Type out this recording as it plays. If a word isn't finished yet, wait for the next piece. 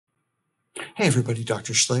Hey everybody,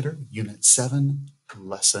 Dr. Schlater, Unit 7,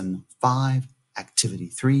 Lesson 5, Activity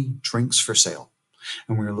 3, Drinks for Sale.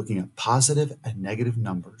 And we're looking at positive and negative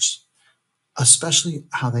numbers, especially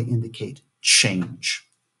how they indicate change.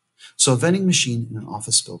 So a vending machine in an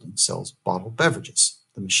office building sells bottled beverages.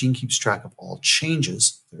 The machine keeps track of all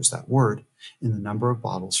changes, there's that word, in the number of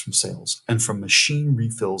bottles from sales and from machine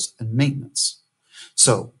refills and maintenance.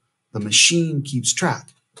 So the machine keeps track.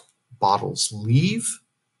 Bottles leave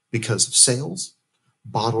because of sales.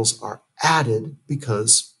 Bottles are added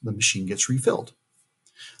because the machine gets refilled.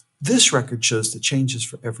 This record shows the changes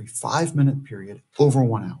for every 5-minute period over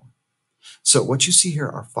 1 hour. So what you see here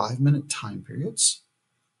are 5-minute time periods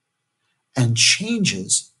and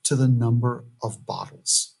changes to the number of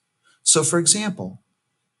bottles. So for example,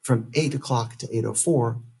 from 8 o'clock to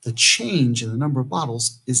 8:04, the change in the number of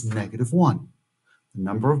bottles is -1. The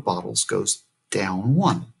number of bottles goes down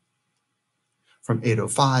 1. From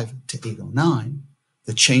 8:05 to 8:09,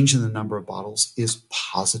 the change in the number of bottles is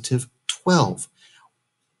 +12.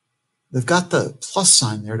 They've got the plus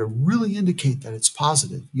sign there to really indicate that it's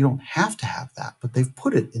positive. You don't have to have that, but they've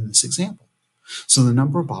put it in this example. So the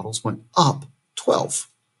number of bottles went up 12.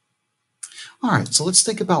 All right, so let's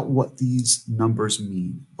think about what these numbers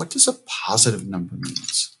mean. What does a positive number mean?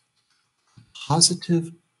 A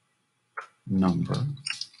positive number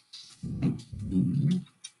might mean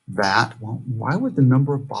that, well, why would the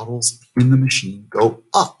number of bottles in the machine go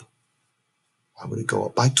up? Why would it go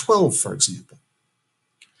up by 12, for example?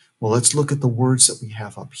 Well, let's look at the words that we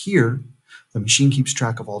have up here. The machine keeps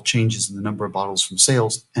track of all changes in the number of bottles from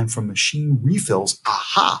sales and from machine refills.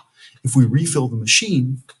 Aha! If we refill the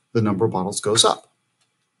machine, the number of bottles goes up.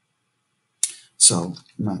 So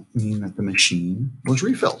that means that the machine was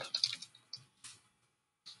refilled.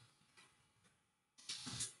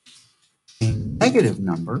 A negative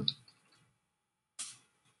number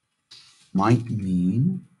might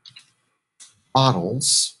mean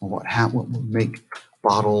bottles, or what would make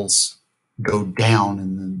bottles go down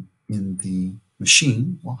in the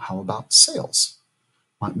machine? Well, how about sales?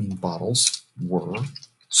 Might mean bottles were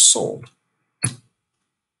sold. All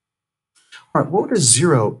right, what does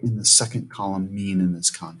 0 in the second column mean in this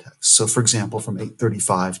context? So for example, from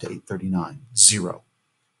 8:35 to 8:39, 0.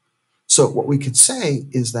 So what we could say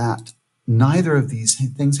is that neither of these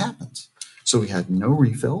things happened. So we had no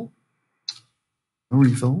refills,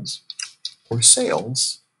 or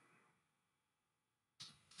sales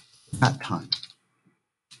at that time.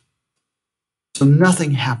 So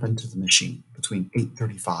nothing happened to the machine between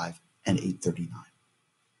 8:35 and 8:39.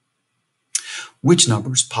 Which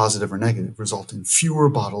numbers, positive or negative, result in fewer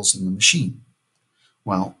bottles in the machine?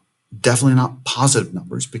 Well, definitely not positive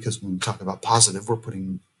numbers, because when we talk about positive, we're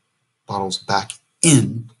putting bottles back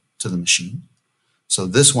in to the machine. So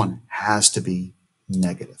this one has to be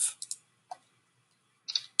negative.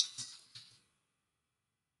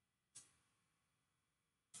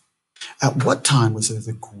 At what time was there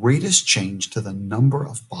the greatest change to the number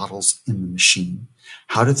of bottles in the machine?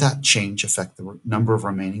 How did that change affect the number of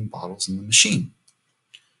remaining bottles in the machine?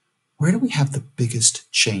 Where do we have the biggest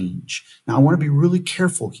change? Now, I want to be really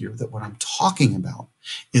careful here that what I'm talking about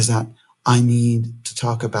is that I need to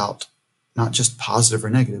talk about not just positive or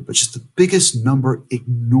negative, but just the biggest number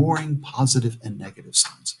ignoring positive and negative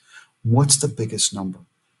signs. What's the biggest number?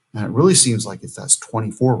 And it really seems like that's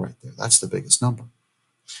 24 right there. That's the biggest number.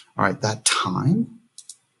 All right, that time,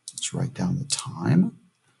 let's write down the time.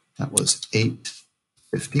 That was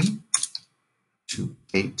 8:50 to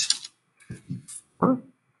 8:54.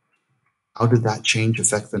 How did that change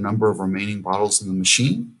affect the number of remaining bottles in the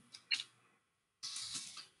machine?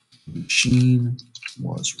 The machine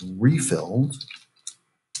was refilled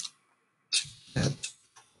to get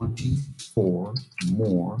 24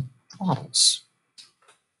 more bottles.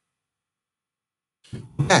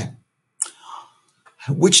 Okay.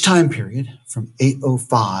 Which time period from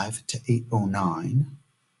 8:05 to 8:09?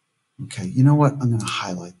 Okay, you know what? I'm going to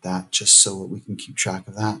highlight that just so that we can keep track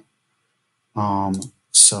of that.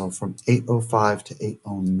 So from 8:05 to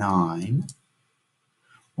 8:09,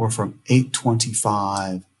 or from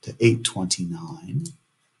 8:25 to 8:29,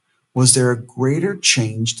 was there a greater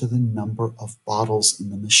change to the number of bottles in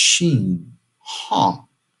the machine? And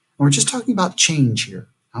we're just talking about change here.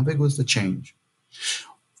 How big was the change?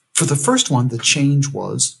 For the first one, the change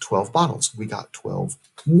was 12 bottles. We got 12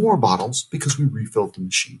 more bottles because we refilled the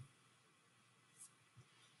machine.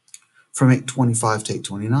 From 8:25 to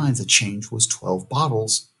 8:29, the change was 12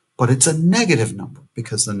 bottles, but it's a negative number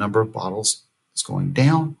because the number of bottles is going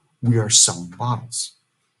down. We are selling bottles.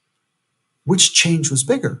 Which change was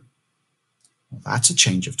bigger? Well, that's a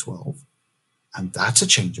change of 12, and that's a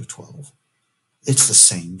change of 12. It's the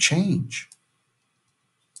same change.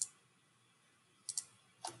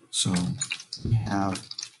 So we have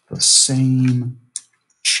the same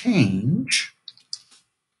change,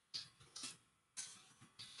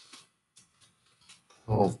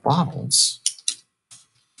 12 bottles,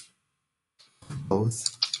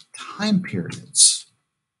 both time periods.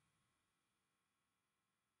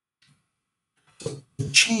 The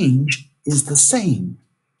change is the same.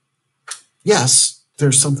 Yes,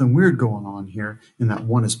 there's something weird going on here in that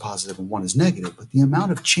one is positive and one is negative, but the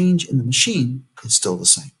amount of change in the machine is still the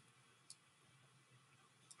same.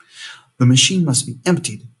 The machine must be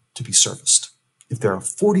emptied to be serviced. If there are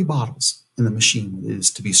 40 bottles in the machine that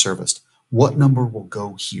is to be serviced, what number will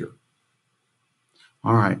go here?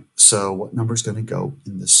 All right, so what number is going to go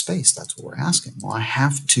in this space? That's what we're asking. Well, I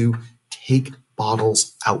have to take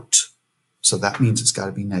bottles out. So that means it's got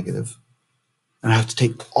to be negative. And I have to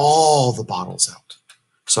take all the bottles out.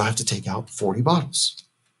 So I have to take out 40 bottles.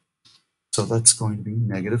 So that's going to be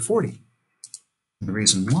negative 40. And the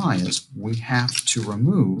reason why is we have to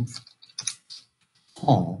remove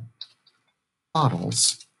all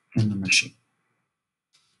bottles in the machine.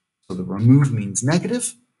 So the remove means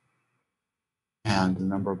negative, and the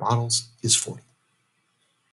number of bottles is 40.